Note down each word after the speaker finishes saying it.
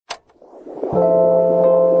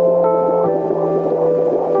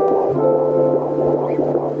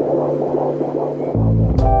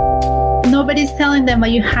nobody's telling them,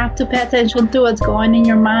 but you have to pay attention to what's going in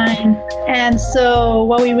your mind. And so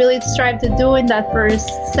what we really strive to do in that first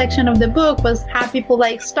section of the book was have people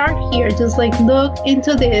like start here, just like look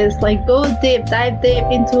into this, like go deep, dive deep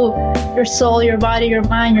into your soul, your body, your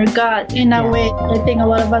mind, your gut in a way I think a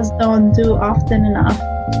lot of us don't do often enough.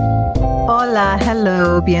 Hola,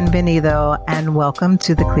 hello, bienvenido, and welcome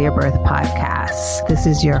to the Clear Birth Podcast. This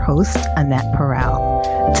is your host, Annette Perel.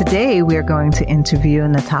 Today, we are going to interview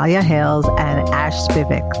Natlia Hales and Ash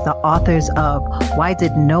Spivak, the authors of Why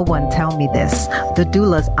Did No One Tell Me This? The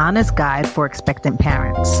Doula's Honest Guide for Expectant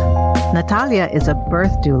Parents. Natlia is a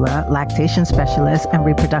birth doula, lactation specialist, and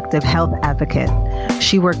reproductive health advocate.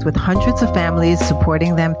 She works with hundreds of families,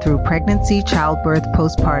 supporting them through pregnancy, childbirth,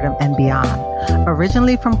 postpartum, and beyond.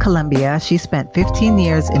 Originally from Colombia, she spent 15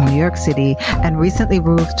 years in New York City and recently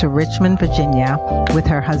moved to Richmond, Virginia with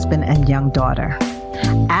her husband and young daughter.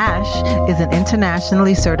 Ash is an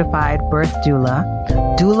internationally certified birth doula,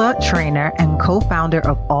 doula trainer, and co-founder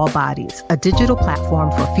of All Bodies, a digital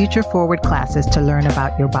platform for future-forward classes to learn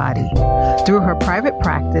about your body. Through her private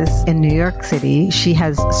practice in New York City, she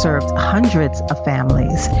has served hundreds of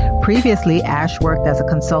families. Previously, Ash worked as a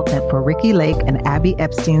consultant for Ricky Lake and Abby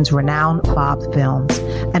Epstein's renowned Bob's Films,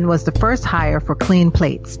 and was the first hire for Clean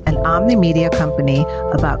Plates, an omni-media company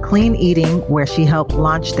about clean eating, where she helped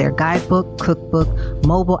launch their guidebook, cookbook,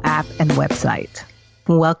 mobile app, and website.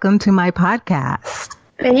 Welcome to my podcast.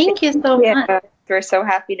 Thank you so much. We're so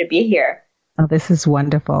happy to be here. Oh, this is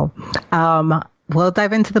wonderful. We'll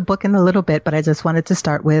dive into the book in a little bit, but I just wanted to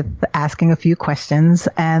start with asking a few questions.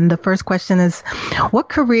 And the first question is, what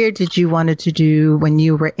career did you want to do when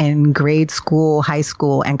you were in grade school, high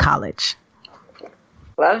school, and college?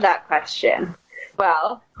 Love that question.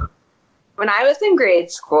 Well, when I was in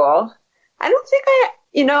grade school, I don't think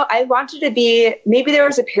I wanted to be, maybe there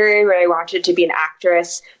was a period where I wanted to be an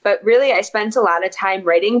actress, but really I spent a lot of time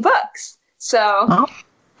writing books. So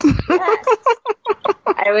yes,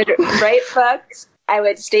 I would write books. I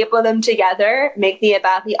would staple them together, make the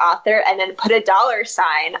about the author, and then put a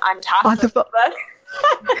 $sign on top of the book.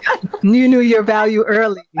 You knew your value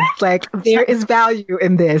early. Like, there is value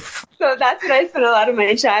in this. So that's what I spent a lot of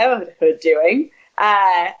my childhood doing.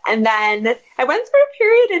 And then I went through a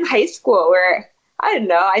period in high school where, I don't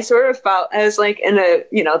know, I sort of felt I was like in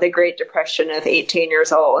the Great Depression of 18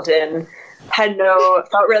 years old and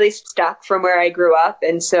felt really stuck from where I grew up.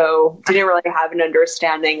 And so didn't really have an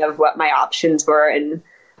understanding of what my options were, and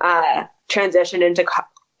transitioned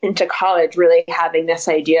into college, really having this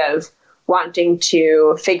idea of wanting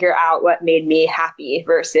to figure out what made me happy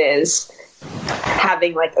versus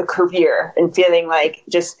having like a career and feeling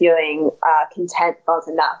content was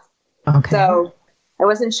enough. Okay. So I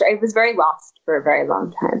wasn't sure. I was very lost for a very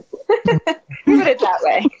long time. Put it that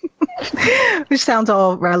way. Which sounds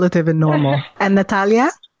all relative and normal. And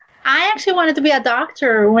Natlia? I actually wanted to be a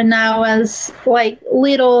doctor when I was like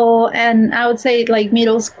little, and I would say like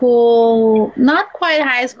middle school, not quite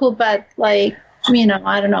high school, but like,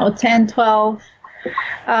 I don't know, 10, 12.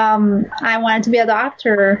 I wanted to be a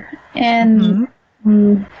doctor, and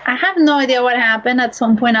I have no idea what happened. At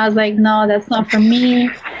some point I was like, no, that's not for me.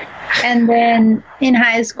 And then in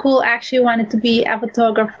high school, I actually wanted to be a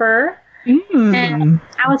photographer. And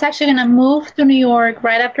I was actually going to move to New York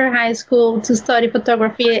right after high school to study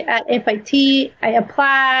photography at FIT. I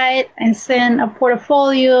applied, I sent a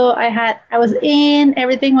portfolio. I was in,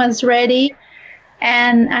 everything was ready.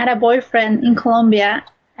 And I had a boyfriend in Colombia,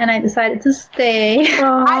 and I decided to stay.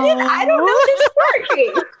 I don't know this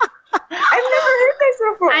working. I've never heard this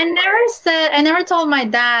before. I never told my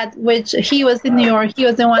dad, which he was in New York. He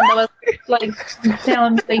was the one that was like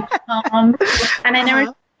telling me like, and I never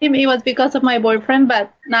told him it was because of my boyfriend,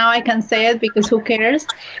 but now I can say it because who cares?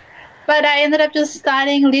 But I ended up just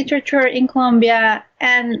studying literature in Colombia,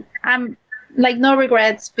 and I'm like no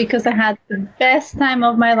regrets because I had the best time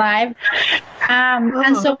of my life.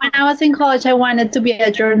 And so when I was in college, I wanted to be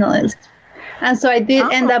a journalist. And so I did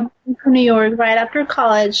end up moving to New York right after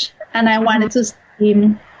college, and I wanted to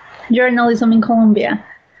study journalism in Colombia,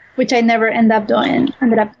 which I never ended up doing.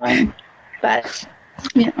 But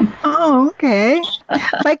Oh, okay.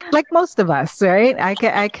 like most of us, right?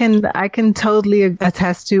 I can totally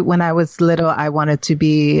attest to when I was little, I wanted to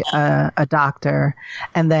be a doctor,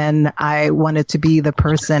 and then I wanted to be the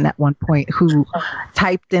person at one point who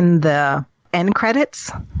typed in the end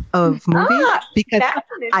credits of movies because that's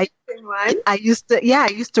an interesting one. I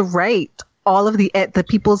used to write all of the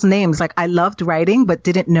people's names. Like I loved writing, but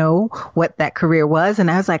didn't know what that career was. And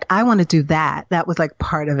I was like, I want to do that. That was like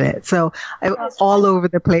part of it. So I was all over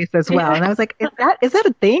the place as well. And I was like, is that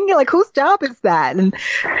a thing? Like whose job is that? And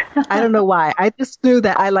I don't know why. I just knew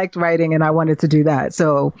that I liked writing and I wanted to do that.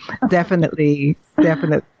 So definitely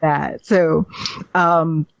that. So,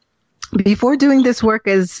 before doing this work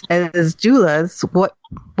as doulas,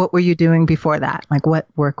 what were you doing before that? Like what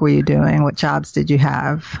work were you doing? What jobs did you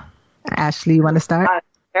have? Ashley, you want to start?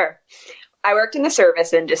 Sure. I worked in the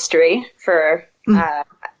service industry for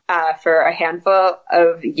a handful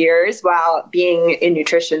of years while being in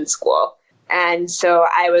nutrition school. And so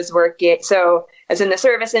I was in the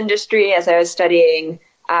service industry as I was studying,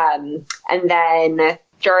 and then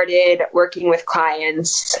started working with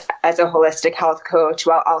clients as a holistic health coach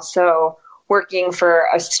while also working for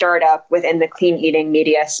a startup within the clean eating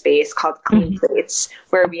media space called Clean Plates,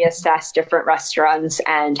 where we assess different restaurants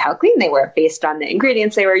and how clean they were based on the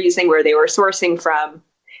ingredients they were using, where they were sourcing from.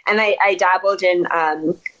 And I dabbled in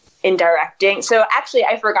directing. So actually,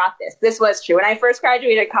 I forgot this. This was true. When I first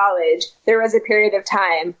graduated college, there was a period of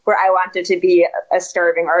time where I wanted to be a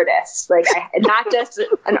starving artist. Like, not just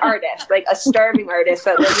an artist, like a starving artist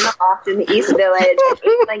that lived in a loft in the East Village,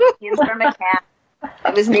 ate like beans from a can.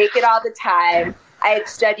 I was naked all the time. I had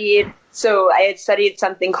studied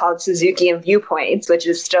something called Suzukian viewpoints, which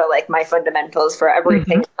is still like my fundamentals for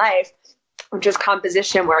everything in life, which is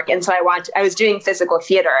composition work. And so I was doing physical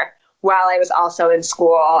theater while I was also in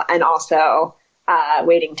school and also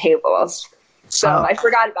waiting tables. So I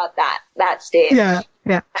forgot about that stage. Yeah.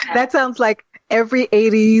 That sounds like every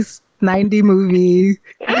 80s, 90 movie,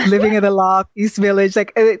 living in a loft, East Village,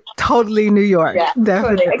 like totally New York. Yeah,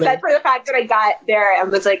 definitely. Totally. Except for the fact that I got there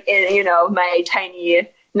and was like in, my tiny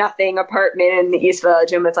nothing apartment in the East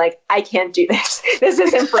Village and was like, I can't do this. This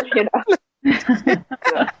isn't for me enough.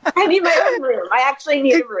 I need my own room. I actually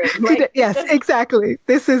need a room. Like, yes, exactly.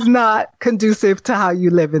 This is not conducive to how you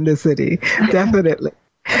live in the city. Definitely.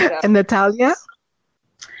 Yeah. And Natlia?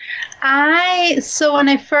 So when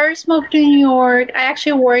I first moved to New York, I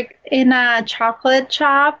actually worked in a chocolate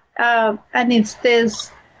shop, and it's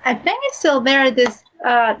this, I think it's still there, this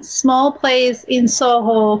small place in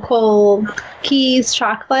Soho called Keys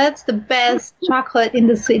Chocolates, the best chocolate in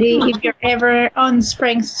the city. If you're ever on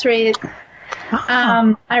Spring Street,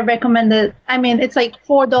 I recommend it. I mean, it's like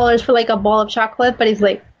 $4 for like a bowl of chocolate, but it's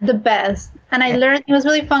like the best. And I learned, it was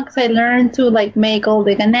really fun because I learned to like make all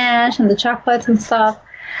the ganache and the chocolates and stuff.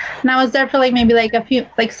 And I was there for like maybe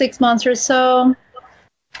like 6 months or so.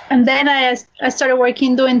 And then I started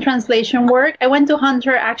working doing translation work. I went to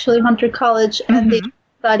Hunter College, and did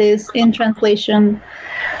studies in translation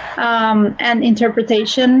and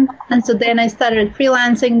interpretation. And so then I started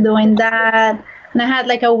freelancing doing that. And I had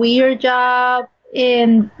like a weird job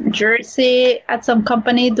in Jersey at some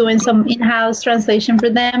company doing some in-house translation for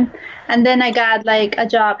them. And then I got like a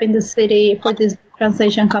job in the city for this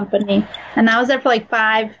translation company. And I was there for like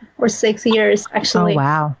 5 or 6 years, actually. Oh,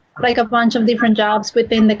 wow. Like a bunch of different jobs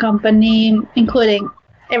within the company, including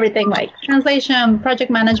everything like translation,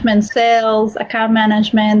 project management, sales, account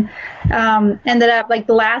management. Ended up like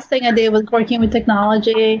the last thing I did was working with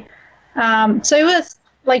technology. So it was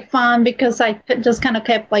like fun because I just kind of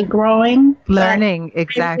kept like growing. Learning,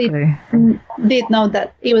 exactly. Did know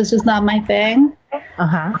that it was just not my thing.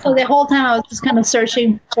 So the whole time I was just kind of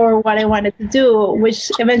searching for what I wanted to do,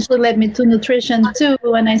 which eventually led me to nutrition too.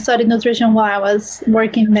 And I studied nutrition while I was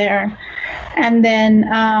working there. And then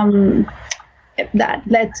that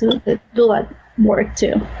led to the doula work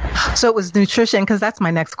too. So it was nutrition, because that's my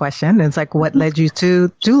next question. It's like, what led you to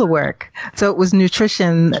doula work? So it was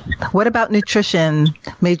nutrition. What about nutrition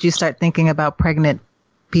made you start thinking about pregnant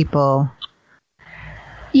people?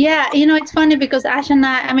 Yeah, it's funny because Ash and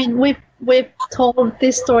I mean, we've told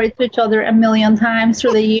this story to each other a million times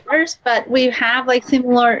through the years, but we have like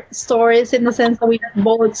similar stories in the sense that we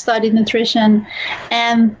both studied nutrition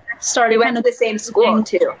and started. We went to the same school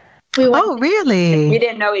too. Oh, really? We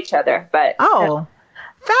didn't know each other, but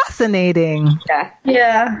fascinating.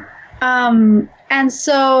 Yeah. And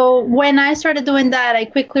so when I started doing that, I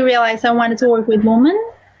quickly realized I wanted to work with women.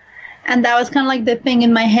 And that was kind of like the thing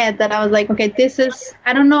in my head that I was like, okay,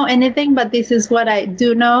 I don't know anything, but this is what I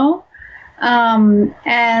do know. And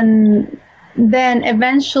then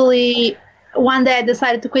eventually one day I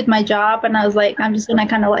decided to quit my job, and I was like, I'm just going to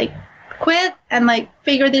kind of like quit and like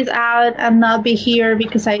figure this out and not be here,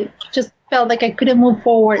 because I just felt like I couldn't move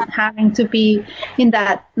forward having to be in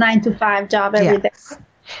that 9-to-5 job every day.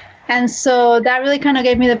 And so that really kind of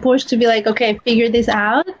gave me the push to be like, okay, figure this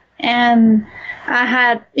out. And I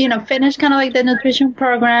had, finished kind of like the nutrition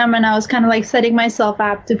program, and I was kind of like setting myself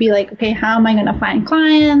up to be like, okay, how am I going to find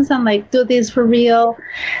clients and like do this for real?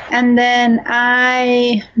 And then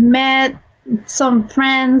I met some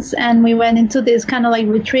friends, and we went into this kind of like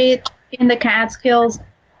retreat in the Catskills.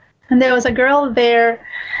 And there was a girl there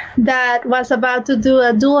that was about to do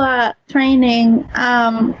a doula training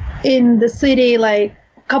in the city, like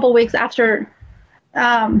a couple weeks after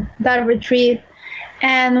that retreat.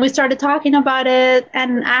 And we started talking about it,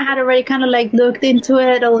 and I had already kind of like looked into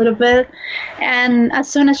it a little bit. And as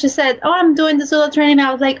soon as she said, "Oh, I'm doing the Doula training,"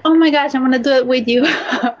 I was like, "Oh my gosh, I'm going to do it with you."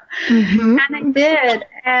 And I did.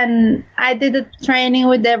 And I did the training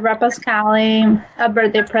with Deborah Pascali at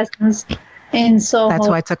Birthday Presents in Soho. That's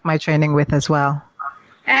who I took my training with as well.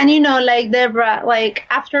 And like Deborah, like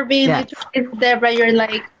after being with Deborah, you're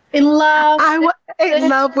like in love. In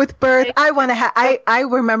love with birth. I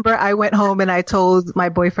remember I went home and I told my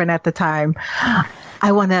boyfriend at the time,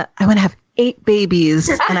 I want to have 8 babies,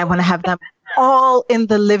 and I want to have them all in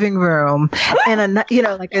the living room and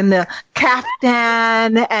like in the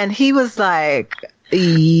caftan. And he was like,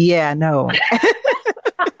 yeah, no.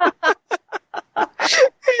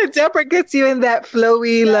 Deborah gets you in that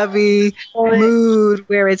flowy, lovey mood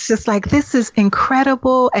where it's just like, this is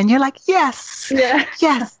incredible. And you're like, yes,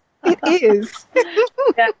 yes, it is.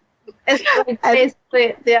 It's like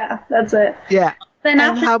basically, that's it. Yeah. Then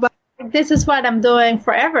after, how about, this is what I'm doing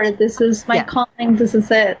forever. This is my calling. This is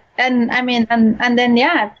it. And I mean, and then,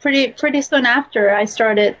 pretty soon after I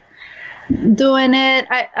started doing it,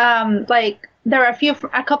 I, there were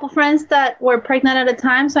a couple friends that were pregnant at the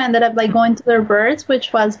time, so I ended up like going to their births,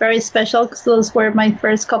 which was very special because those were my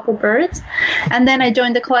first couple births. And then I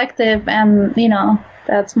joined the collective, and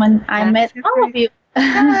that's when I met all of you.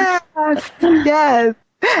 Yes.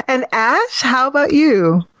 And Ash, how about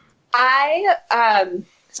you?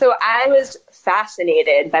 So I was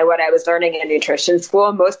fascinated by what I was learning in nutrition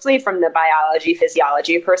school, mostly from the biology,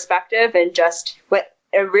 physiology perspective, and just what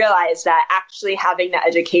I realized that actually having the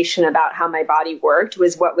education about how my body worked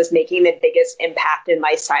was what was making the biggest impact in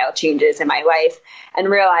lifestyle changes in my life, and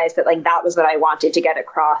realized that like that was what I wanted to get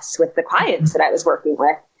across with the clients that I was working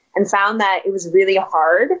with, and found that it was really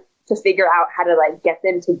hard to figure out how to like get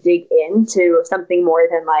them to dig into something more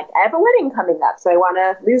than like, I have a wedding coming up, so I want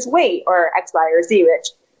to lose weight or X, Y, or Z, which,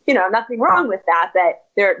 nothing wrong with that, but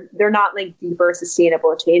they're not like deeper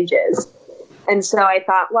sustainable changes. And so I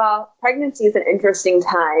thought, well, pregnancy is an interesting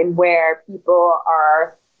time where people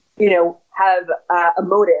are, have a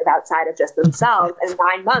motive outside of just themselves. And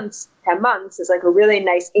 9 months, 10 months is like a really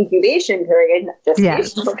nice incubation period,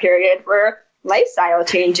 gestational period for lifestyle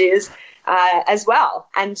changes as well.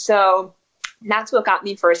 And so that's what got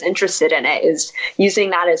me first interested in it, is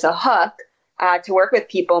using that as a hook to work with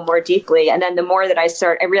people more deeply. And then the more that I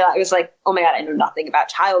realized, I was like, oh my God, I know nothing about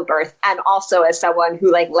childbirth. And also as someone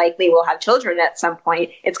who like likely will have children at some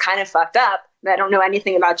point, it's kind of fucked up that I don't know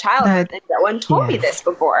anything about childbirth. And no one told me this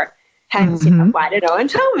before. Hence, why did no one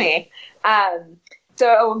tell me?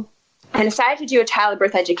 So I decided to do a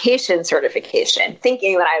childbirth education certification,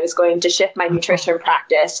 thinking that I was going to shift my nutrition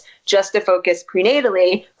practice just to focus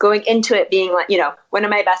prenatally, going into it being like, one of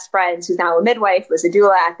my best friends who's now a midwife was a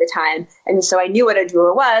doula at the time. And so I knew what a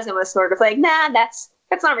doula was and was sort of like, nah, that's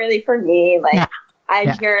not really for me. Like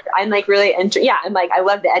I'm like really I'm like, I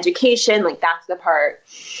love the education. Like that's the part.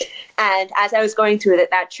 And as I was going through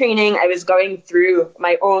that training, I was going through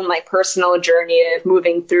my own like personal journey of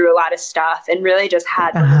moving through a lot of stuff, and really just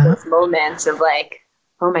had one of those moments of like,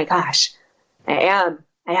 oh my gosh, I am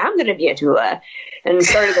going to be a doula, and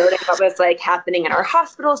started learning what was like happening in our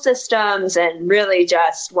hospital systems, and really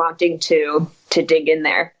just wanting to dig in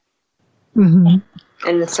there. And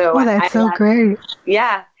so that's so great.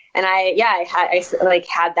 Yeah. And I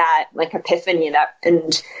had that like epiphany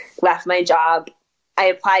and left my job. I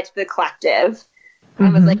applied to the collective. I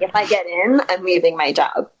was like, if I get in, I'm leaving my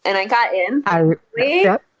job. And I got in,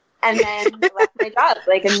 and then left my job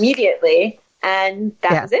like immediately. And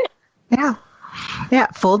that was it. Yeah. Yeah.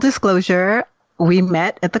 Full disclosure, we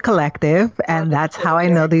met at the collective, and that's how I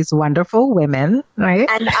know these wonderful women, right?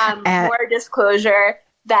 And more disclosure,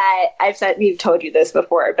 that we've told you this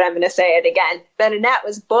before, but I'm going to say it again, that Annette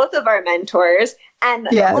was both of our mentors. And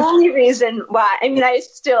the only reason why, I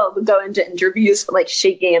still go into interviews like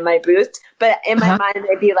shaking in my boots, but in my mind,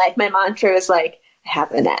 I'd be like, my mantra is like, I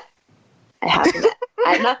have Annette.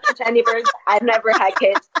 I've not touched any birds. I've never had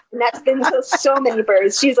kids. Annette's been to so many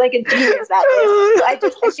birds. She's like a genius at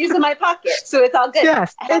this. So she's in my pocket. So it's all good.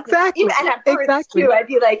 Yes, exactly. And at birds too, I'd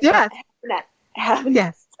be like, I have Annette.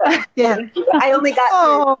 Yes. Yeah. Thank you. I only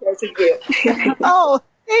got because of you.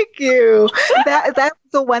 Thank you. That's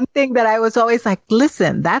the one thing that I was always like,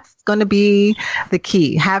 listen, that's going to be the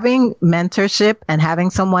key. Having mentorship and having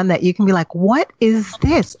someone that you can be like, what is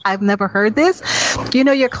this? I've never heard this. You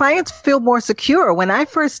know, your clients feel more secure. When I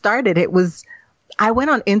first started, I went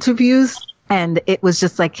on interviews and it was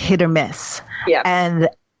just like hit or miss. Yeah. And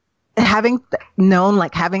having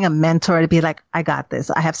a mentor to be like, I got this.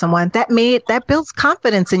 I have someone that builds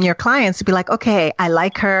confidence in your clients to be like, okay, I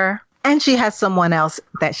like her. And she has someone else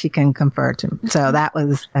that she can confer to. So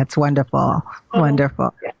that's wonderful.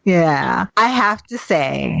 Wonderful. Yeah. I have to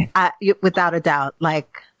say, without a doubt,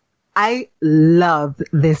 like, I love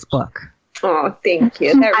this book. Oh, thank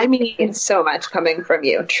you. That means so much coming from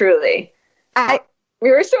you, truly. We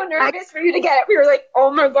were so nervous for you to get it. We were like, oh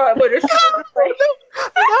my God, what is this like?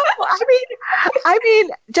 No, I mean,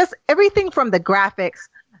 just everything from the graphics,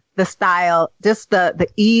 the style, just the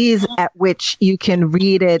ease at which you can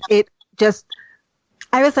read it.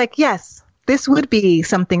 I was like, yes, this would be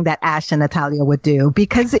something that Ash and Natlia would do,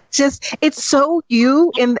 because it's so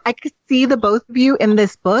you, and I could see the both of you in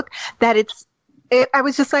this book that I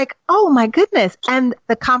was just like, oh my goodness. And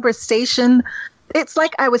the conversation, it's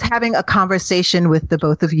like I was having a conversation with the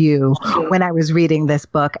both of you when I was reading this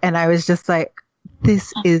book. And I was just like,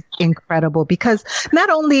 this is incredible, because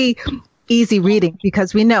not only easy reading,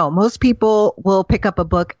 because we know most people will pick up a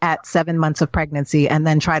book at 7 months of pregnancy and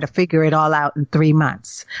then try to figure it all out in 3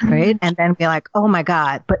 months, right? And then be like, oh my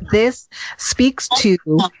God. But this speaks to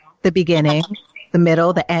the beginning, the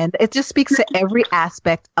middle, the end. It just speaks to every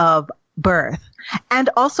aspect of birth. And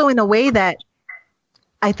also in a way that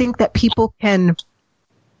I think that people can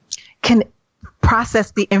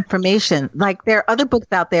process the information. Like, there are other books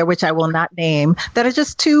out there, which I will not name, that are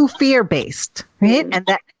just too fear-based, right?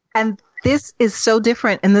 And this is so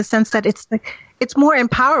different in the sense that it's more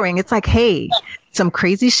empowering. It's like, hey, some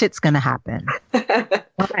crazy shit's going to happen.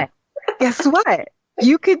 But guess what?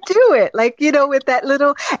 You could do it. Like, you know, with that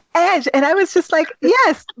little edge. And I was just like,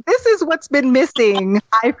 yes, this is what's been missing,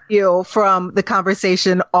 I feel, from the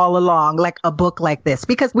conversation all along, like a book like this,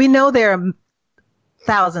 because we know there are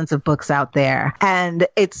thousands of books out there, and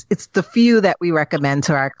it's the few that we recommend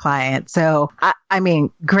to our clients. So, I mean,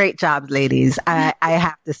 great job, ladies. I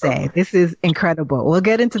have to say, this is incredible. We'll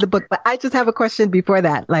get into the book, but I just have a question before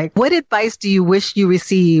that. Like, what advice do you wish you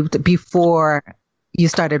received before you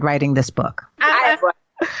started writing this book?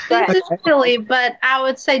 This is silly, but I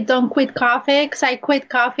would say don't quit coffee, because I quit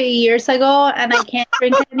coffee years ago and I can't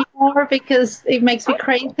drink it anymore because it makes me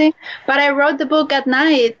crazy. But I wrote the book at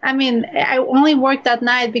night. I mean, I only worked at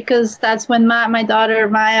night because that's when my daughter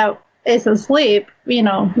Maya is asleep, you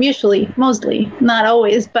know, usually, mostly, not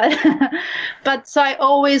always, but so I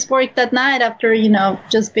always worked at night after, you know,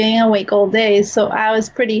 just being awake all day. So I was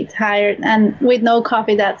pretty tired, and with no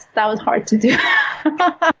coffee, that was hard to do.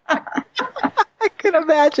 I can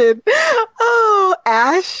imagine. Oh,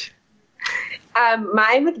 Ash?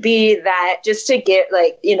 Mine would be that just to get,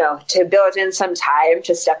 like, you know, to build in some time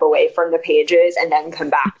to step away from the pages and then come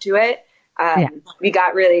back to it. We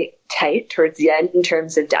got really tight towards the end in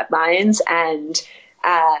terms of deadlines. And,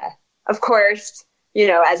 of course, you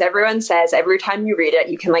know, as everyone says, every time you read it,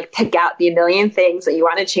 you can, like, pick out the million things that you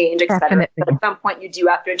want to change, etc. But at some point you do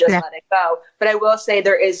have to just let it go. But I will say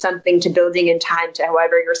there is something to building in time to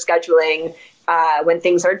however you're scheduling when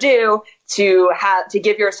things are due, to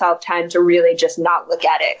give yourself time to really just not look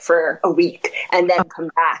at it for a week and then come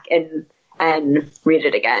back and read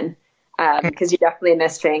it again. Because you definitely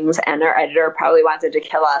miss things, and our editor probably wanted to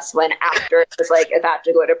kill us when after it was like about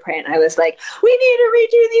to go to print, I was like, we need to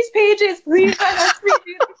redo these pages. Please let us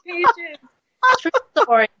redo these pages. True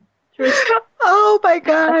story. Oh my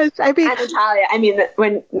gosh. And Natlia,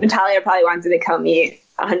 when Natlia probably wanted to kill me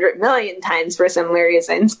 100 million times for similar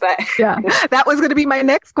reasons, but yeah, that was going to be my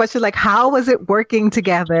next question. Like, how was it working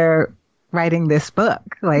together writing this book?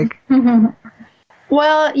 Like,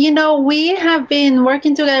 Well, you know, we have been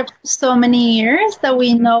working together for so many years that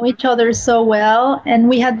we know each other so well, and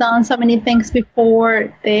we had done so many things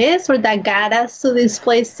before this, or that got us to this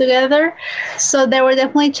place together. So there were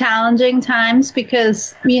definitely challenging times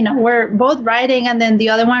because, you know, we're both writing and then the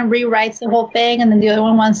other one rewrites the whole thing and then the other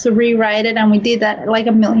one wants to rewrite it, and we did that like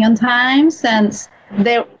a million times, and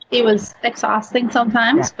it was exhausting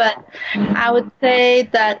sometimes, but I would say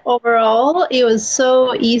that overall it was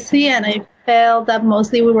so easy, and I felt that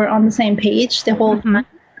mostly we were on the same page the whole time.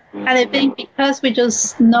 And I think because we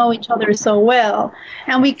just know each other so well,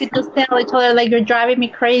 and we could just tell each other, like, you're driving me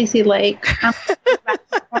crazy, like,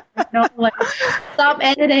 you know, like, stop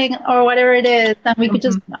editing or whatever it is, and we could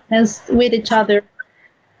just be honest with each other.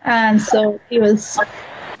 And so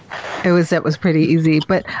that was pretty easy.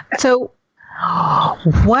 But so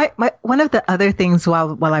One of the other things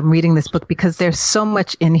while I'm reading this book, because there's so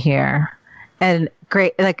much in here and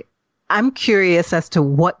great, like, I'm curious as to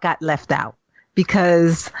what got left out,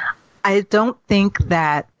 because I don't think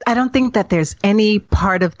that there's any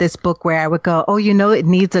part of this book where I would go, oh, it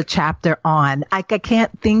needs a chapter on. I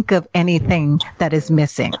can't think of anything that is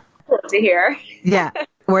missing. Good to hear. Yeah.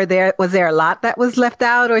 Was there a lot that was left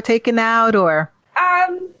out or taken out, or?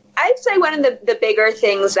 I'd say one of the bigger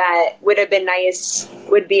things that would have been nice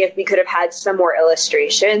would be if we could have had some more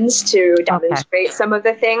illustrations to demonstrate some of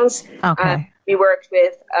the things. Okay. We worked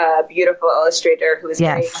with a beautiful illustrator who was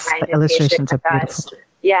very kind and illustrations patient are with us. beautiful.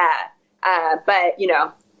 Yeah. But,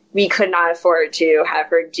 we could not afford to have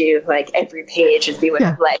her do like every page as we would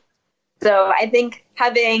have liked. So I think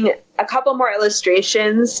having a couple more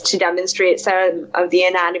illustrations to demonstrate some of the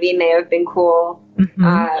anatomy may have been cool.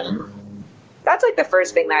 Mm-hmm. That's like the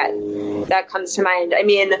first thing that comes to mind. I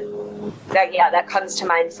mean, that comes to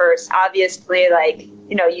mind first. Obviously, like,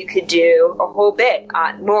 you could do a whole bit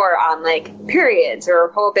more on like periods, or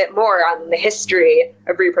a whole bit more on the history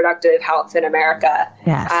of reproductive health in America.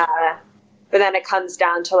 Yes. But then it comes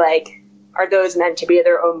down to like, are those meant to be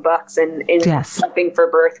their own books? And in something for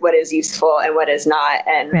birth, what is useful and what is not?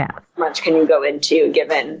 And how much can you go into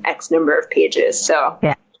given X number of pages? So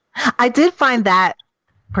I did find that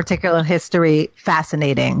particular history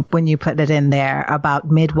fascinating when you put it in there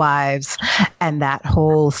about midwives and that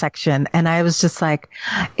whole section. And I was just like,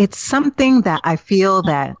 it's something that I feel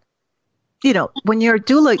that, when you're a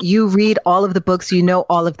doula, you read all of the books,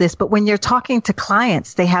 all of this, but when you're talking to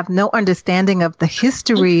clients, they have no understanding of the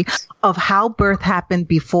history of how birth happened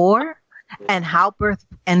before and how birth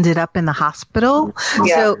ended up in the hospital.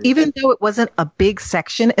 Yeah. So even though it wasn't a big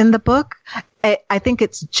section in the book, I think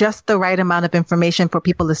it's just the right amount of information for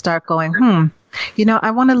people to start going,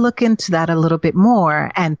 I want to look into that a little bit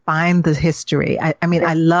more and find the history. I mean,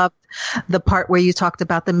 I loved the part where you talked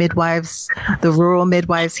about the midwives, the rural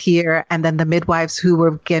midwives here, and then the midwives who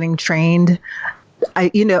were getting trained.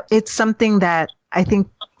 It's something that I think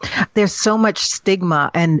there's so much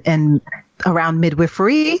stigma and around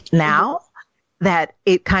midwifery now that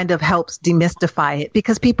it kind of helps demystify it,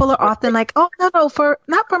 because people are often like, oh, no,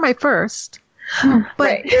 not for my first.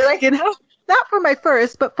 But you're like, not for my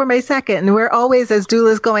first, but for my second. And we're always, as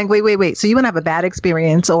doulas, going, wait. So you want to have a bad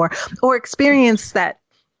experience or experience that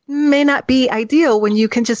may not be ideal when you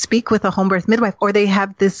can just speak with a home birth midwife, or they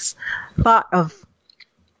have this thought of,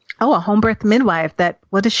 a home birth midwife, that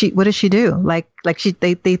what does she do?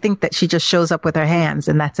 They think that she just shows up with her hands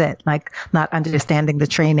and that's it, like not understanding the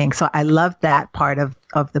training. So I love that part of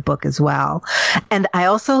the book as well. And I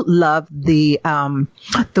also love the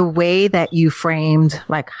way that you framed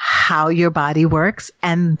like how your body works,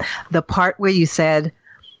 and the part where you said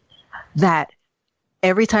that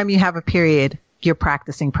every time you have a period, you're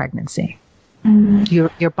practicing pregnancy. Mm-hmm.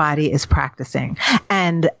 Your body is practicing.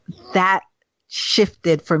 And that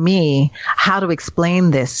shifted for me how to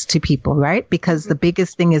explain this to people, right? Because the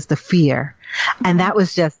biggest thing is the fear. And that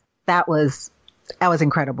was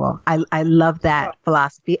incredible. I love that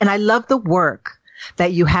philosophy. And I love the work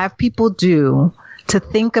that you have people do to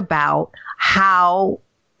think about how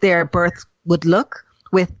their birth would look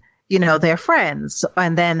with, their friends.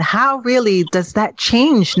 And then how really does that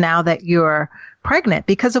change now that you're pregnant?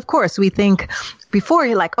 Because of course we think before,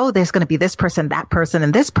 you're like, oh, there's going to be this person, that person,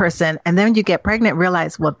 and this person. And then you get pregnant,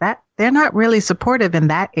 realize, well, that they're not really supportive in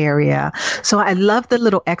that area. So I love the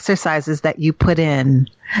little exercises that you put in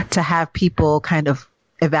to have people kind of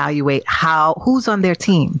evaluate who's on their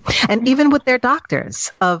team. And even with their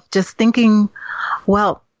doctors, of just thinking,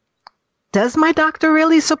 well, does my doctor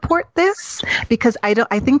really support this? Because I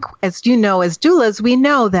think, as you know, as doulas, we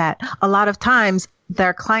know that a lot of times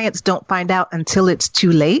their clients don't find out until it's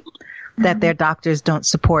too late that their doctors don't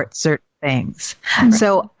support certain things. Right.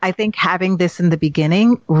 So I think having this in the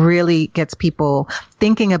beginning really gets people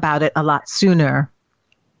thinking about it a lot sooner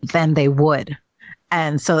than they would.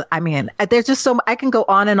 And so, I mean, there's just I can go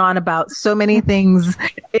on and on about so many things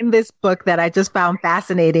in this book that I just found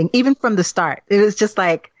fascinating, even from the start. It was just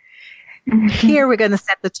like, here we're going to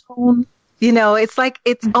set the tone.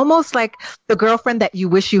 It's almost like the girlfriend that you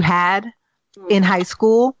wish you had in high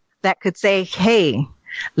school that could say, hey,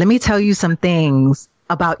 let me tell you some things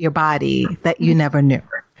about your body that you never knew.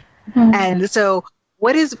 Mm-hmm. And so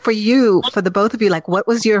what is for the both of you, like, what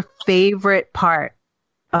was your favorite part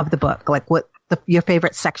of the book? Like your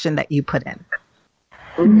favorite section that you put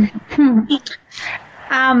in?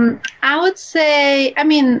 I would say, I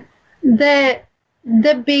mean, the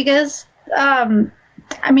biggest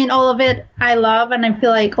I mean, all of it I love, and I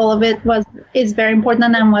feel like all of it is very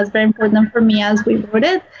important and was very important for me as we wrote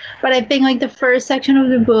it. But I think like the first section of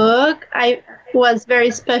the book, I was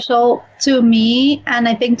very special to me, and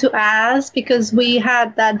I think to us, because we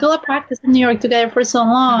had that doula practice in New York together for so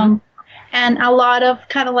long, and a lot of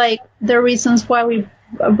kind of like the reasons why we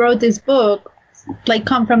wrote this book like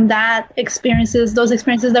come from those experiences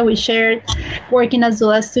that we shared working as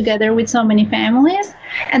doulas together with so many families.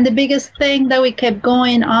 And the biggest thing that we kept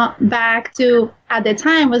going on back to at the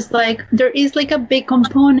time was like, there is like a big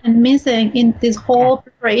component missing in this whole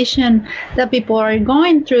preparation that people are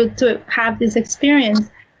going through to have this experience,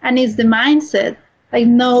 and it's the mindset. Like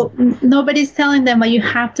nobody's telling them like you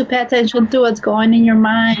have to pay attention to what's going in your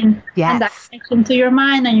mind, and that connection to your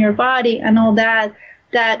mind and your body and all that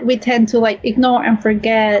we tend to like ignore and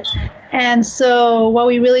forget. And so what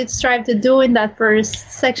we really strive to do in that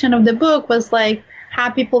first section of the book was like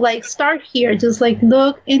have people like start here, just like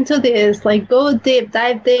look into this, like go deep,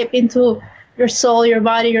 dive deep into your soul, your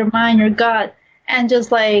body, your mind, your gut, and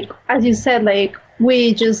just like as you said, like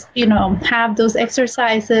we just have those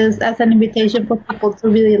exercises as an invitation for people to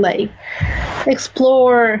really like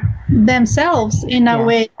explore themselves in a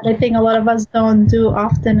way that I think a lot of us don't do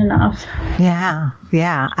often enough. Yeah,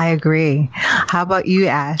 I agree. How about you,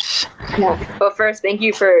 Ash? Yeah. Well, first, thank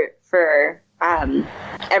you for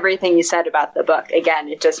everything you said about the book. Again,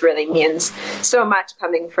 it just really means so much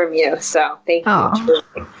coming from you. So thank you.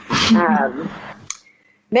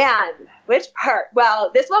 Man, which part? Well,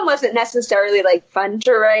 this one wasn't necessarily like fun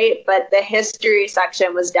to write, but the history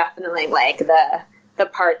section was definitely like the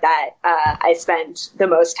part that I spent the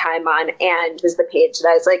most time on, and was the page that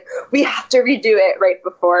I was like, we have to redo it right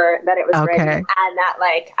before that it was ready, and that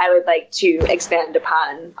like I would like to expand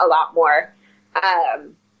upon a lot more.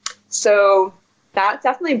 So that's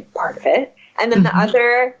definitely part of it. And then the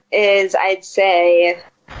other is, I'd say,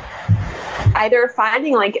 either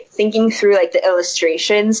thinking through like the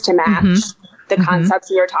illustrations to match the concepts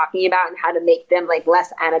we were talking about, and how to make them like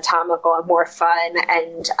less anatomical and more fun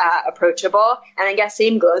and approachable. And I guess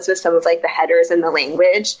same goes with some of like the headers and the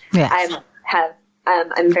language. Yes.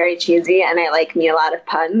 I'm very cheesy, and I like me a lot of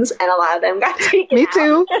puns, and a lot of them got taken Me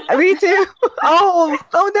too. Oh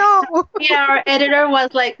no. Yeah, our editor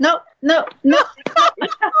was like, no.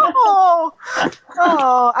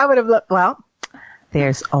 I would have looked. Well,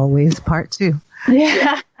 there's always part 2.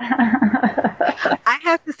 Yeah. I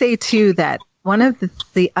have to say too that one of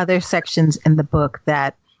the other sections in the book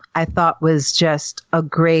that I thought was just a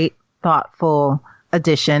great, thoughtful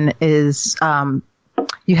addition is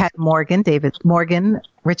you had Morgan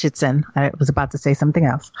Richardson. I was about to say something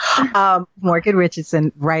else. Morgan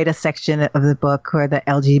Richardson write a section of the book for the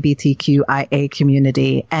LGBTQIA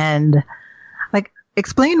community, and like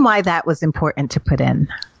explain why that was important to put in.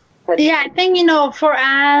 Yeah, I think, for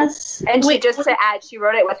us... And just to add, she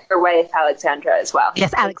wrote it with her wife, Alexandra, as well.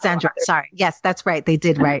 Yes, Alexandra. Sorry. Yes, that's right. They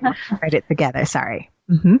did write it together. Sorry.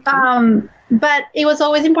 But it was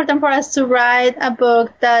always important for us to write a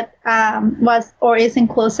book that was or is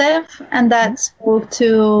inclusive, and that spoke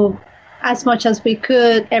to, as much as we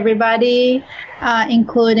could, everybody,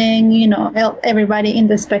 including, everybody in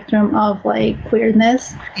the spectrum of like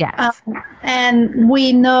queerness. Yes. And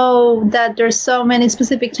we know that there's so many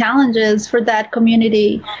specific challenges for that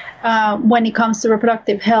community when it comes to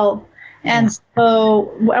reproductive health. And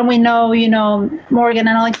so, and we know, Morgan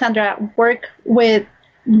and Alexandra work with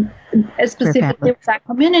specifically with that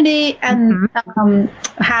community, and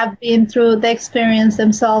have been through the experience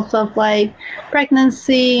themselves of like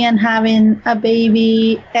pregnancy and having a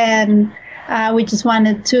baby, and we just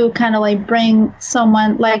wanted to kind of like bring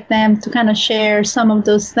someone like them to kind of share some of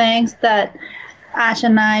those things that Ash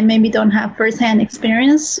and I maybe don't have firsthand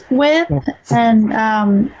experience with, and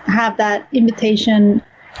have that invitation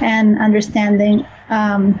and understanding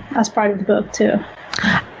as part of the book too.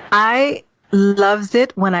 I loved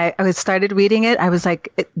it when I started reading it. I was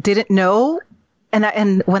like, didn't know.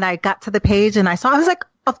 And when I got to the page and I saw, I was like,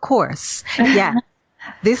 of course. Yeah,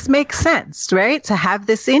 this makes sense, right? To have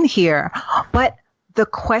this in here. But the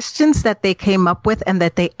questions that they came up with and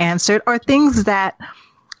that they answered are things that,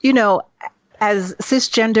 as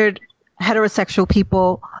cisgendered heterosexual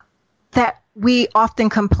people, that we often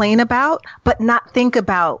complain about, but not think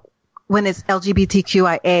about when it's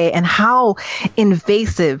LGBTQIA, and how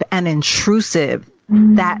invasive and intrusive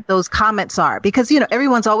that those comments are. Because,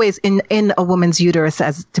 everyone's always in a woman's uterus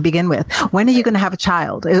as to begin with. When are you going to have a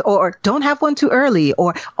child? Or don't have one too early,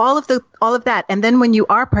 or all of that. And then when you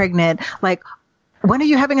are pregnant, like, when are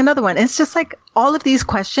you having another one? It's just like all of these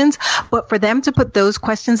questions. But for them to put those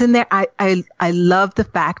questions in there, I love the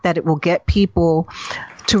fact that it will get people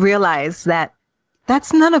to realize that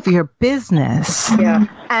That's none of your business. Yeah.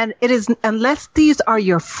 And it is, unless these are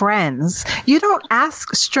your friends, you don't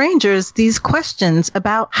ask strangers these questions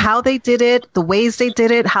about how they did it, the ways they did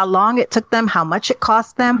it, how long it took them, how much it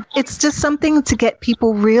cost them. It's just something to get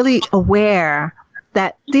people really aware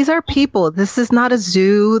that these are people. This is not a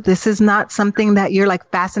zoo. This is not something that you're like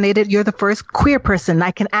fascinated. You're the first queer person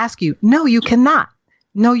I can ask you. No, you cannot.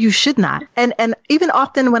 No, you should not. And even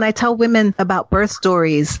often when I tell women about birth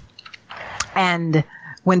stories, and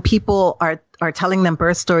when people are telling them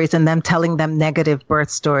birth stories and them telling them negative birth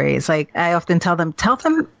stories, like I often tell them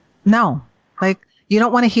no, like you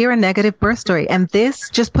don't want to hear a negative birth story. And this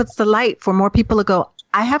just puts the light for more people to go,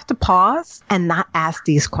 I have to pause and not ask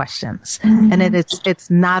these questions. Mm-hmm. And it's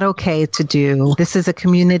not okay to do. This is a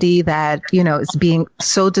community that, you know, is being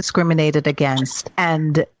so discriminated against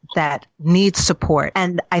and that needs support.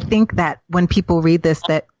 And I think that when people read this,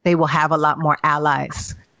 that they will have a lot more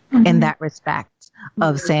allies in that respect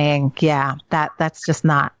of saying, yeah, that's just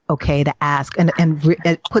not okay to ask. And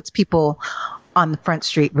it puts people on the front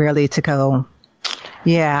street really to go,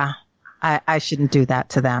 yeah, I shouldn't do that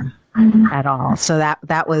to them at all. So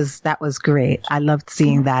that was great. I loved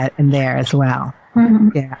seeing that in there as well. Mm-hmm.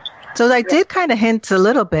 Yeah. So I did kind of hint a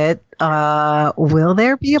little bit, will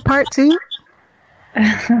there be a part 2?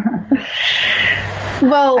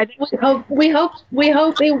 Well, we hope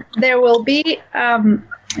there will be.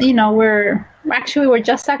 You know, we're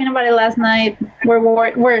just talking about it last night.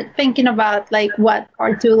 We're thinking about like what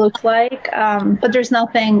part 2 looks like, but there's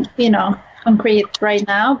nothing, you know, concrete right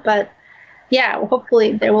now. But yeah,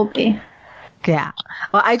 hopefully there will be. Yeah.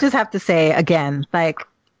 Well, I just have to say again, like,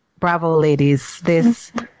 bravo, ladies.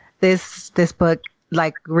 This book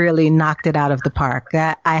like really knocked it out of the park.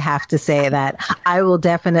 I have to say that I will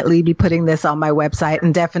definitely be putting this on my website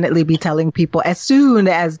and definitely be telling people as soon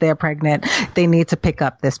as they're pregnant, they need to pick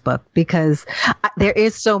up this book, because there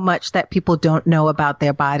is so much that people don't know about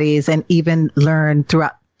their bodies and even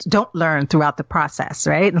don't learn throughout the process,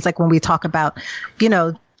 right? And it's like when we talk about, you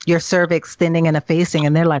know, your cervix thinning and effacing,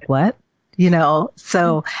 and they're like, what? You know,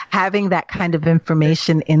 so having that kind of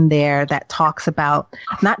information in there that talks about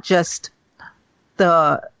not just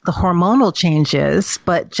the hormonal changes,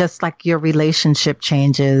 but just like your relationship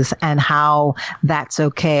changes and how that's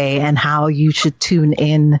okay and how you should tune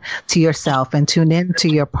in to yourself and tune in to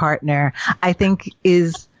your partner, I think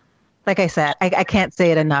is, like I said, I can't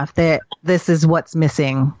say it enough, that this is what's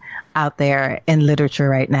missing out there in literature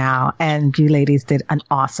right now. And you ladies did an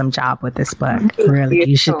awesome job with this book. Really,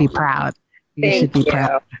 you should be proud. You should be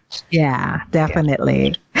proud. Yeah,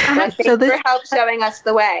 definitely. Thanks for help showing us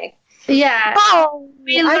the way. Yeah. Oh,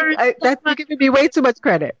 that's giving me way too much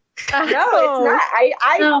credit. No, it's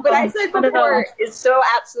not. What I said before is so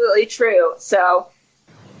absolutely true. So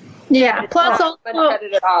yeah. Plus, also,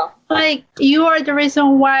 credit at all. Like, you are the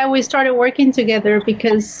reason why we started working togetger,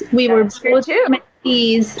 because we were both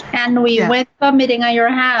these, and we went to a meeting at your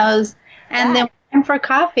house, and then we went for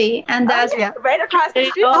coffee, and that's right across the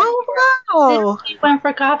street. Oh wow! We went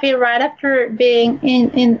for coffee right after being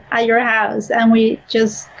in at your house, and we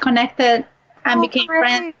just connected and became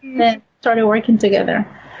friends and started working together.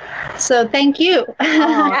 So thank you.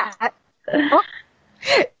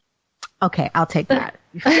 Okay, I'll take that.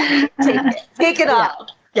 Take it all.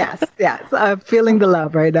 Yes. I'm feeling the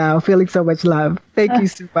love right now. Feeling so much love. Thank you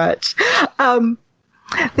so much.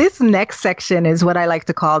 This next section is what I like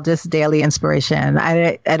to call just daily inspiration.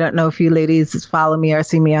 I don't know if you ladies follow me or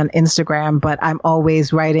see me on Instagram, but I'm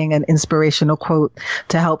always writing an inspirational quote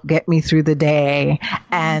to help get me through the day.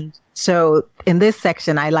 And so in this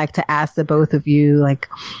section, I like to ask the both of you, like,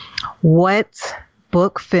 what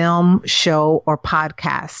book, film, show, or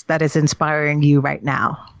podcast that is inspiring you right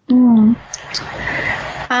now?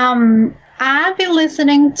 I've been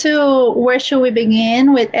listening to Where Should We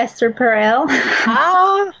Begin with Esther Perel.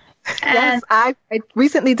 Yes, I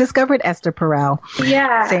recently discovered Esther Perel.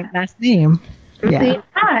 Yeah. Same last name. Yeah,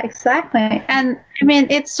 exactly. And I mean,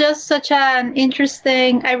 it's just such an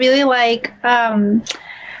interesting, I really like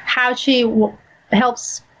how she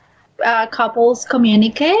helps couples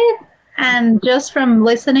communicate. And just from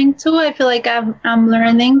listening to it, I feel like I'm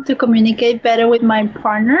learning to communicate better with my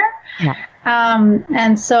partner. Yeah.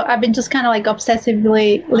 And so I've been just kind of like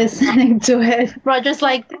obsessively listening to it. Roger's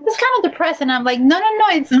like, this is kind of depressing. I'm like, no,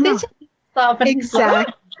 it's teaching stuff. And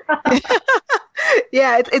exactly.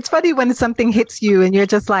 Yeah, it's funny when something hits you and you're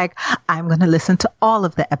just like, I'm going to listen to all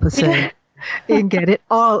of the episodes and get it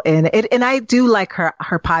all in. And I do like her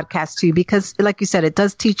podcast too, because like you said, it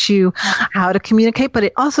does teach you how to communicate, but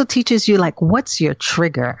it also teaches you like, what's your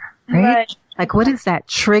trigger, right? Like, what is that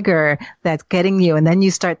trigger that's getting you? And then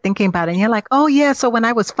you start thinking about it and you're like, oh yeah, so when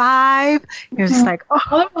I was 5, you're just like, oh,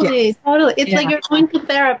 totally. It's like you're going to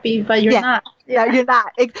therapy, but you're not. Yeah, you're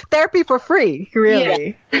not. Therapy for free,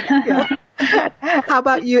 really. Yeah. How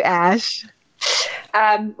about you, Ash?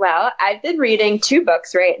 Well, I've been reading 2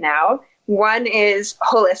 books right now. One is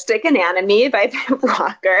Holistic Anatomy by Pip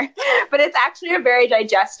Walker, but it's actually a very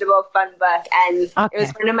digestible, fun book. And it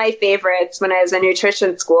was one of my favorites when I was in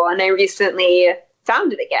nutrition school. And I recently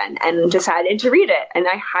found it again and decided to read it. And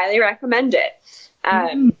I highly recommend it.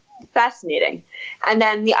 Fascinating. And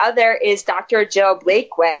then the other is Dr. Jill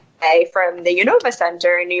Blakeway from the Unova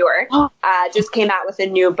Center in New York. Just came out with a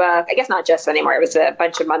new book. I guess not just anymore. It was a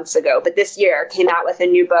bunch of months ago, but this year came out with a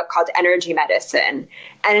new book called Energy Medicine.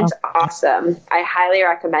 And it's awesome. I highly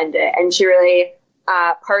recommend it. And she really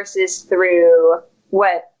parses through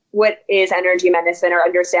what is energy medicine or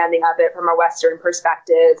understanding of it from a Western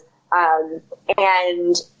perspective.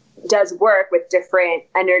 And does work with different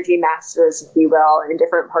energy masters, if you will, in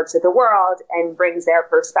different parts of the world and brings their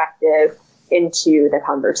perspective into the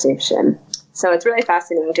conversation. So it's really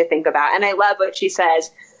fascinating to think about. And I love what she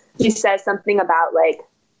says. She says something about like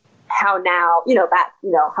how now, back,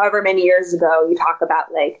 however many years ago you talk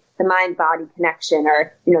about like the mind body connection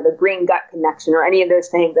or, the brain gut connection or any of those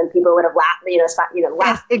things. And people would have laughed,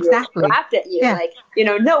 laughed at you like,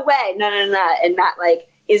 no way, no. And that like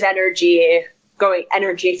is energy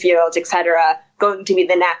fields, etc., going to be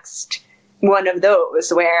the next one of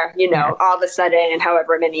those where, all of a sudden in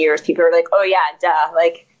however many years people are like, oh yeah, duh,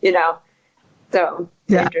 like, so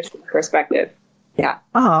interesting perspective. Yeah.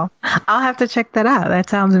 Oh, I'll have to check that out. That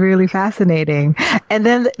sounds really fascinating. And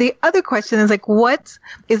then the other question is like,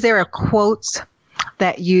 is there a quote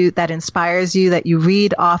that inspires you, that you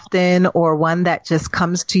read often, or one that just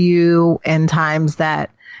comes to you in times that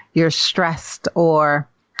you're stressed or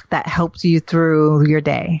that helps you through your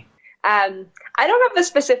day? I don't have a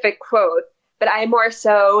specific quote, but I more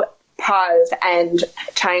so pause and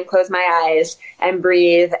try and close my eyes and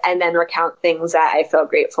breathe and then recount things that I feel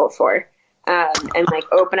grateful for. And like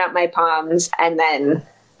open up my palms and then,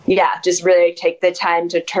 just really take the time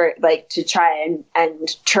to try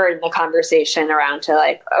and turn the conversation around to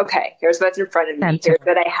like, okay, here's what's in front of me. Here's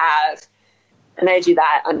what I have. And I do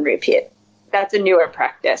that on repeat. That's a newer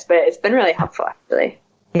practice, but it's been really helpful actually.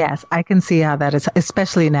 Yes, I can see how that is,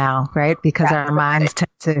 especially now, right? Because our minds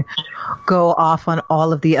tend to go off on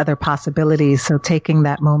all of the other possibilities. So taking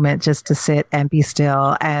that moment just to sit and be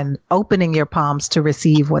still and opening your palms to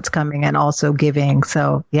receive what's coming and also giving.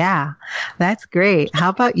 So yeah, that's great. How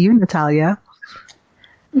about you, Natlia?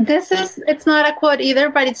 It's not a quote either,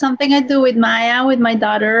 but it's something I do with Maya, with my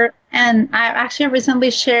daughter. And I actually recently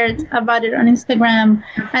shared about it on Instagram.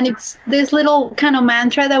 And it's this little kind of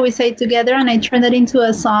mantra that we say together, and I turned it into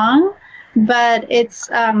a song. But it's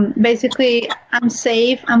basically, I'm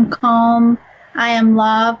safe, I'm calm, I am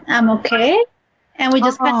loved, I'm okay. And we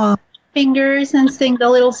just kind of fingers and sing the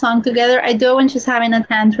little song together. I do it when she's having a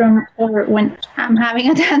tantrum or when I'm having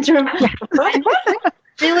a tantrum.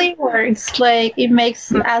 Really works. Like it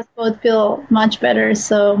makes us both feel much better.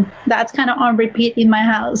 So that's kind of on repeat in my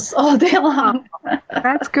house all day long.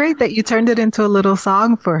 That's great that you turned it into a little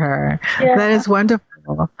song for her. Yeah. That is wonderful.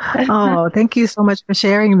 Oh, thank you so much for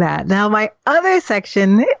sharing that. Now, my other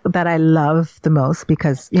section that I love the most,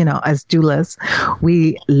 because, as doulas,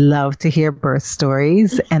 we love to hear birth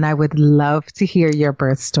stories, and I would love to hear your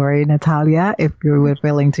birth story, Natlia, if you were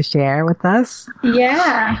willing to share with us.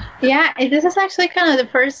 Yeah. This is actually kind of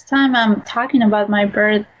the first time I'm talking about my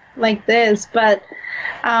birth like this, but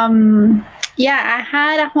I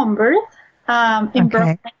had a home birth in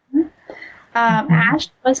Brooklyn. Ash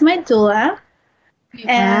was my doula.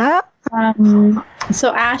 Yeah. And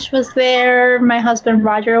so Ash was there, my husband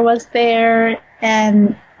Roger was there,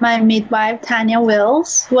 and my midwife Tanya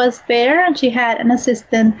Wills was there, and she had an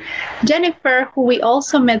assistant, Jennifer, who we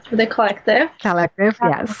also met through the collective.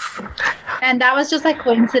 Yes. And that was just a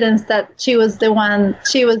coincidence that she was the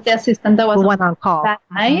assistant that was the one on call that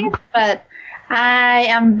night. But I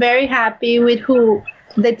am very happy with who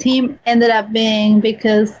the team ended up being,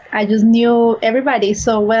 because I just knew everybody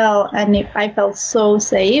so well and I felt so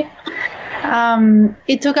safe.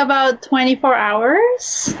 It took about 24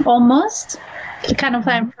 hours almost, kind of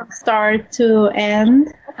time from start to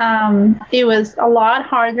end. It was a lot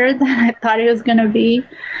harder than I thought it was going to be.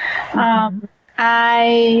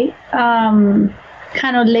 I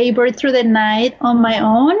kind of labored through the night on my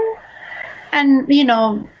own, and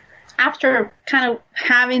after kind of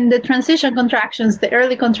having the transition contractions, the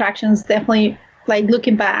early contractions, definitely, like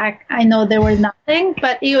looking back, I know there were nothing,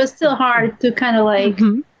 but it was still hard to kind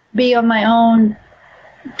of be on my own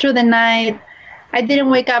through the night. I didn't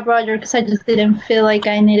wake up Roger because I just didn't feel like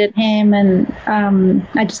I needed him. And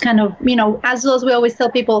I just kind of, as we always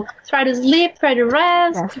tell people, try to sleep, try to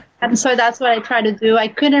rest. Yes. And so that's what I try to do. I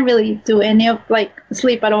couldn't really do any of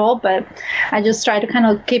sleep at all, but I just tried to kind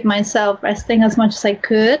of keep myself resting as much as I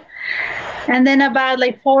could. And then about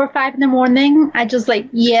 4 or 5 in the morning, I just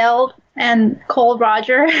yelled and called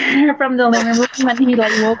Roger from the living room, and he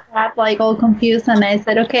woke up all confused, and I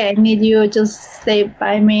said, okay, I need you, just stay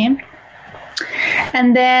by me.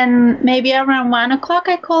 And then maybe around 1 o'clock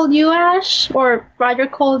I called you, Ash, or Roger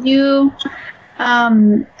called you,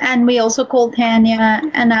 and we also called Tanya.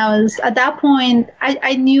 And I was at that point,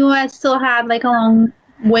 I knew I still had a long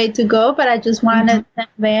way to go, but I just wanted them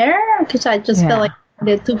there because I just felt like I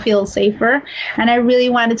needed to feel safer, and I really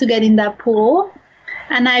wanted to get in that pool.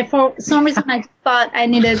 And for some reason, I thought I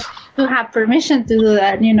needed to have permission to do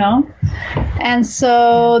that, And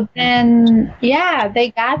so then,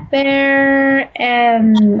 they got there,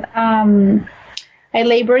 and I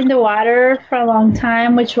labored in the water for a long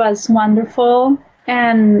time, which was wonderful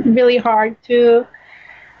and really hard too.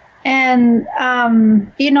 And,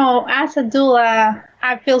 as a doula,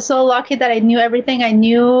 I feel so lucky that I knew everything I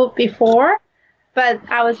knew before. But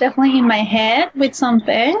I was definitely in my head with some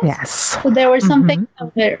things. Yes. So there were some things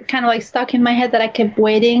that were kind of stuck in my head that I kept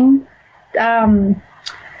waiting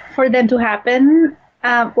for them to happen.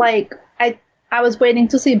 I was waiting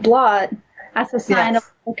to see blood as a sign of,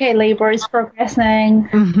 okay, labor is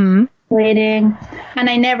progressing, waiting. And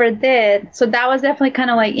I never did. So that was definitely kind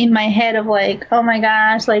of in my head of oh my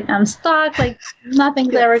gosh, I'm stuck.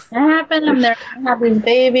 Nothing's ever going to happen. I'm never going to have this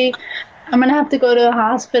baby. I'm going to have to go to the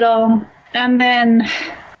hospital. And then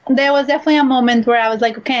there was definitely a moment where I was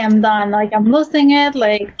okay, I'm done. I'm losing it.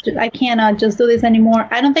 I cannot just do this anymore.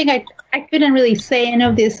 I don't think I couldn't really say any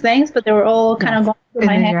of these things, but they were all kind of going through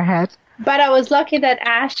my head. Your head. But I was lucky that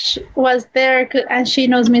Ash was there, and she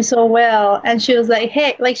knows me so well. And she was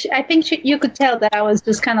hey, I think you could tell that I was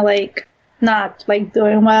just kind of not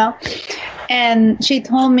doing well. And she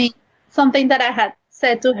told me something that I had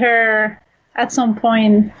said to her at some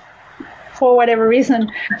point. For whatever reason,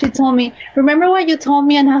 she told me, remember what you told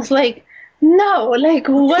me? And I was no,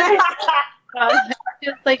 what? She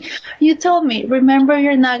was you told me, remember,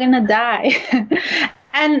 you're not going to die.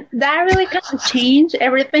 And that really kind of changed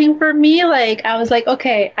everything for me. I was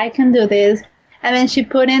okay, I can do this. And then she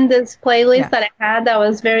put in this playlist that I had that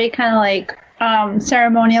was very kind of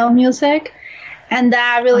ceremonial music. And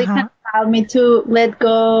that really kind of allowed me to let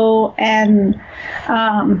go and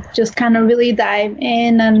just kind of really dive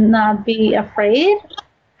in and not be afraid.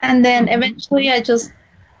 And then eventually I just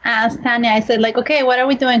asked Tanya, I said okay, what are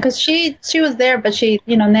we doing? Because she was there, but she,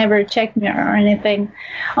 never checked me or anything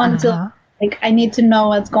until I need to know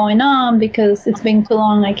what's going on because it's been too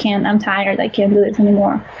long. I'm tired. I can't do this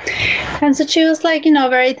anymore. And so she was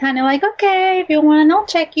very tiny, okay, if you want, I'll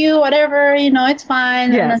check you, whatever, it's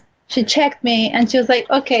fine. Yes. And she checked me and she was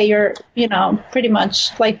okay, you're, pretty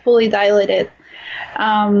much fully dilated.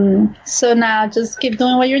 So now just keep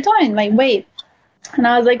doing what you're doing. Wait. And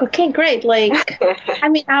I was okay, great. I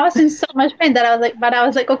mean, I was in so much pain that I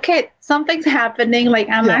was okay, something's happening.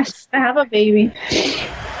 I'm actually going to have a baby.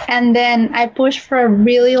 And then I pushed for a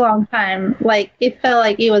really long time. It felt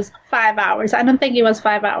like it was 5 hours. I don't think it was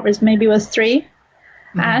 5 hours. Maybe it was 3.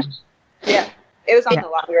 Ash? Yeah. It was on the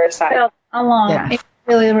longer side. It felt long. Yeah.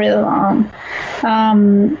 Really, really long.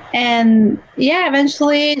 And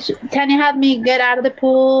eventually Tanya had me get out of the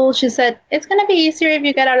pool. She said, it's going to be easier if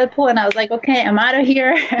you get out of the pool. And I was okay, I'm out of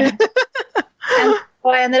here. And so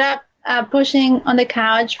I ended up pushing on the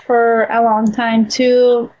couch for a long time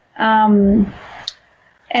too. And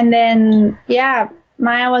then,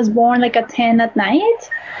 Maya was born at 10 at night.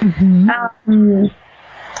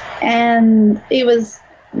 And it was,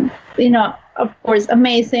 of course,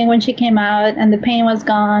 amazing when she came out and the pain was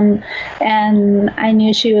gone. And I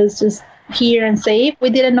knew she was just here and safe. We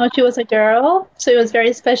didn't know she was a girl. So it was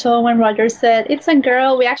very special when Roger said, it's a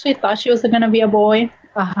girl. We actually thought she was going to be a boy.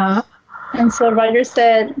 And so Roger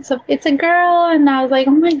said, so it's a girl. And I was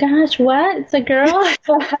oh my gosh, what? It's a girl?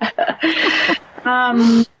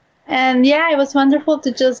 And it was wonderful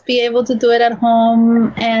to just be able to do it at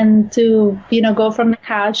home and to, go from the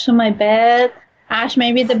couch to my bed. Ash,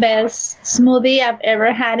 maybe the best smoothie I've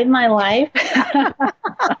ever had in my life.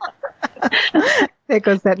 There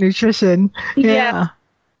goes that nutrition. Yeah.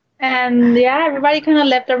 And everybody kind of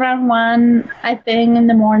left around 1, I think, in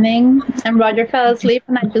the morning. And Roger fell asleep,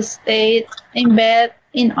 and I just stayed in bed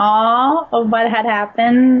in awe of what had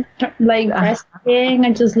happened, resting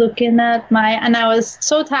and just looking at and I was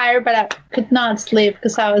so tired, but I could not sleep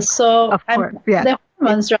because I was so, of course, the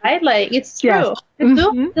hormones, right? Like, it's true. Yes. You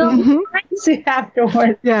do feel crazy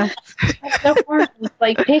afterwards. Yeah. The hormones,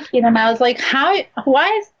 like, picking, and I was like,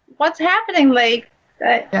 what's happening? Like,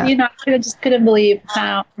 you know, I just couldn't believe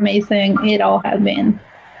how amazing it all had been.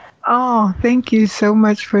 Oh, thank you so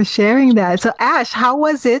much for sharing that. So, Ash, how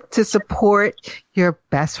was it to support your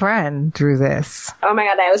best friend through this? Oh my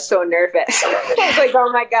God, I was so nervous. I was like,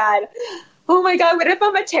 oh my God, what if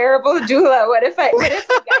I'm a terrible doula? What if I can't,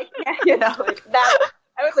 you know, like that.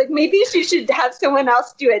 I was like, maybe she should have someone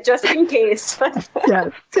else do it just in case.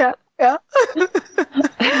 Yeah.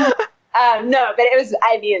 No, but it was,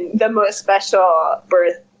 I mean, the most special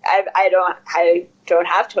birth. I don't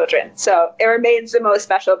have children, so it remains the most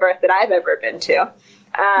special birth that I've ever been to.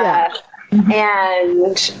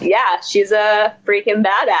 And yeah, she's a freaking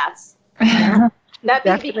badass. That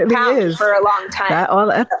baby counted for a long time.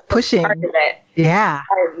 That's pushing. Part of it. Yeah.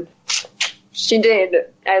 She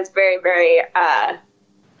did. I was very, very,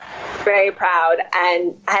 very proud,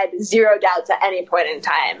 and I had zero doubts at any point in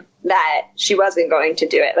time that she wasn't going to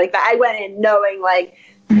do it. Like, that I went in knowing, like,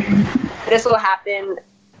 this will happen.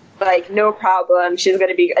 Like, no problem. She's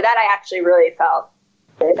going to be... That I actually really felt.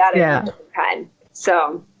 That at the time.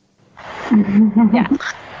 So, yeah.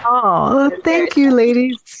 Oh, thank you,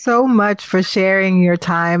 ladies, so much for sharing your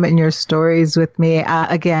time and your stories with me.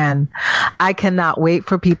 Again, I cannot wait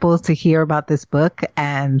for people to hear about this book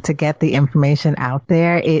and to get the information out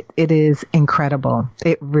there. It is incredible.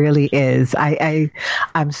 It really is.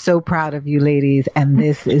 I'm so proud of you, ladies, and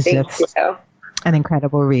this is just an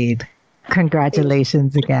incredible read.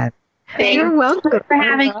 Congratulations again. You're welcome for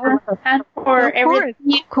having us and for everything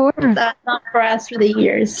you've done for us for the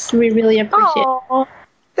years. We really appreciate it.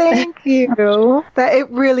 Thank you. That it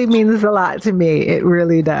really means a lot to me. It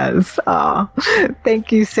really does. Oh,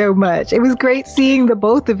 thank you so much. It was great seeing the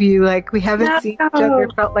both of you. Like, we haven't seen each other,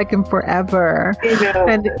 felt like in forever.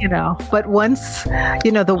 And, you know, but once,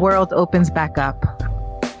 you know, the world opens back up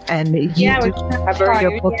and you do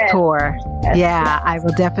your book tour. Yeah, I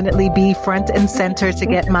will definitely be front and center to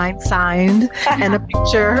get mine signed and a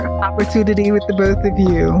picture opportunity with the both of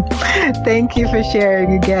you. Thank you for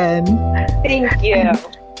sharing again. Thank you.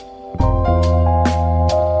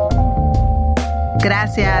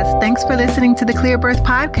 Gracias. Thanks for listening to the Clear Birth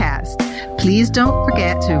Podcast. Please don't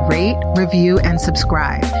forget to rate, review, and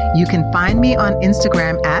subscribe. You can find me on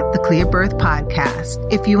Instagram at The Clear Birth Podcast.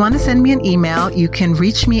 If you want to send me an email, you can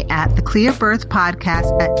reach me at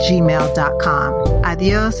theclearbirthpodcast@gmail.com.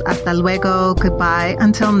 Adios, hasta luego, goodbye,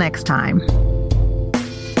 until next time.